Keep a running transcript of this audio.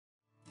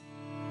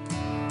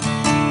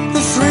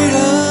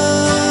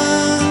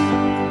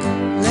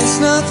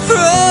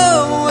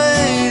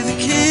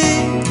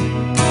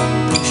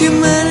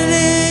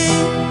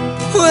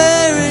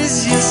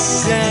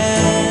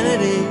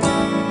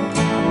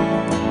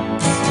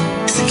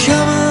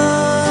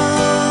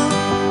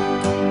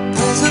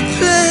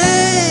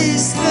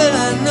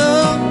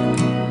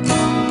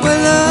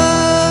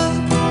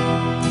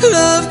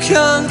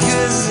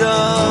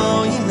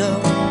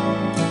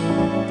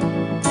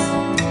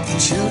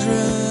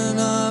Children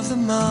of the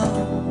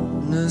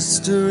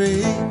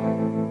monastery,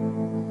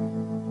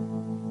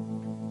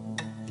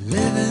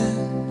 living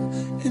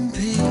in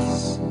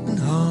peace and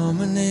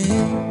harmony.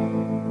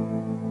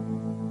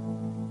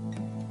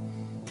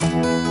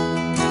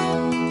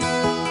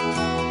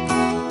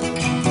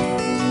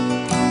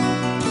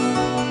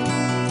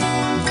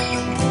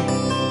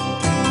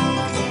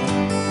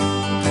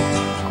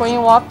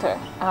 Clean water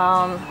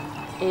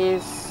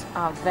is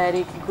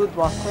very good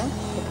water.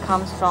 It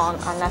comes from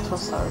a natural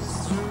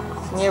source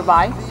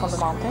nearby from the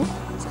mountain,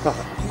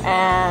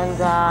 and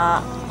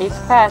it's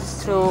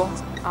passed through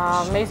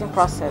an amazing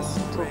process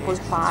to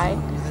purify,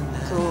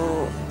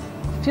 to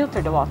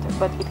filter the water,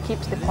 but it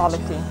keeps the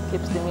quality,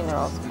 keeps the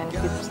minerals, and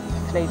keeps the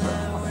flavor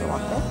of the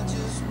water.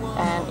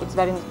 And it's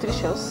very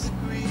nutritious.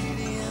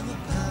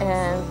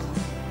 And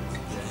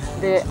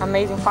the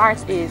amazing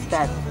part is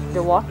that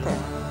the water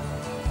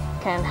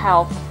can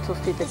help to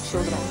feed the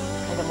children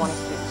in the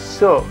monastery.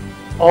 So,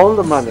 all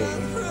the money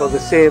for the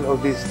sale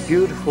of these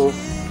beautiful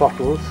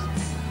bottles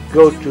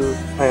go to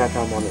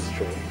Ayata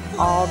Monastery.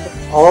 All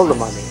the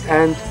money.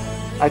 And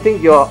I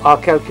think our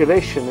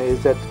calculation is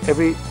that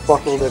every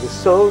bottle that is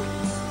sold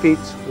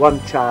feeds one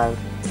child,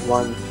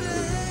 one week.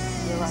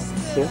 You're right.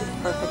 Yeah?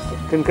 Perfectly.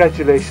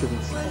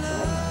 Congratulations.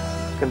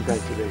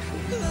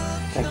 Congratulations.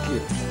 Thank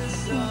you.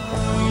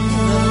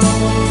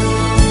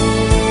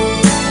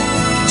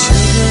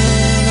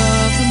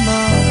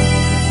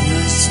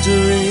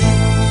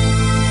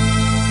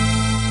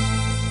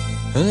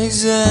 An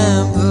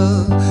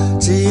example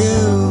to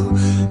you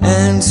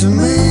and to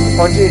me.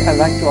 Phongyi, I'd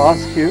like to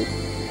ask you,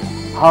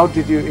 how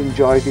did you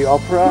enjoy the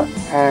opera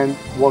and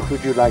what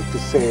would you like to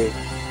say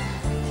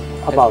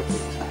about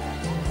it?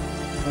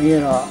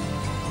 You know,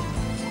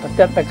 but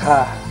that the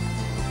car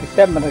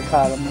jump put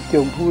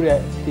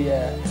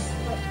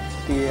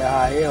the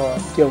high or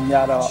jump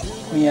yard or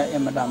when you're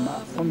in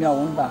Madama, from your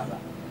own Dada.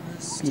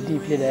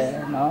 PDP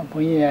there, no,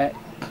 when you're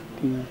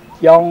the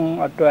young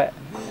or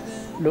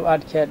look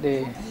at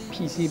the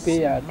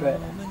PCP at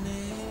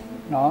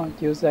no,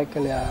 use like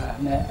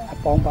a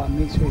bomba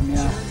mix with me.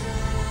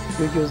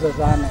 You use a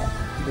zane,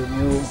 the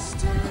new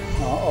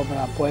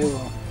opera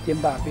pueblo,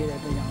 Jimba Pay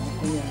at the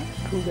young,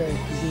 two very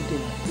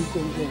visiting,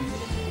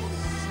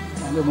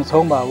 and the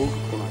Musomba,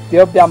 the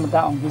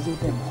Yamada on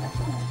visiting.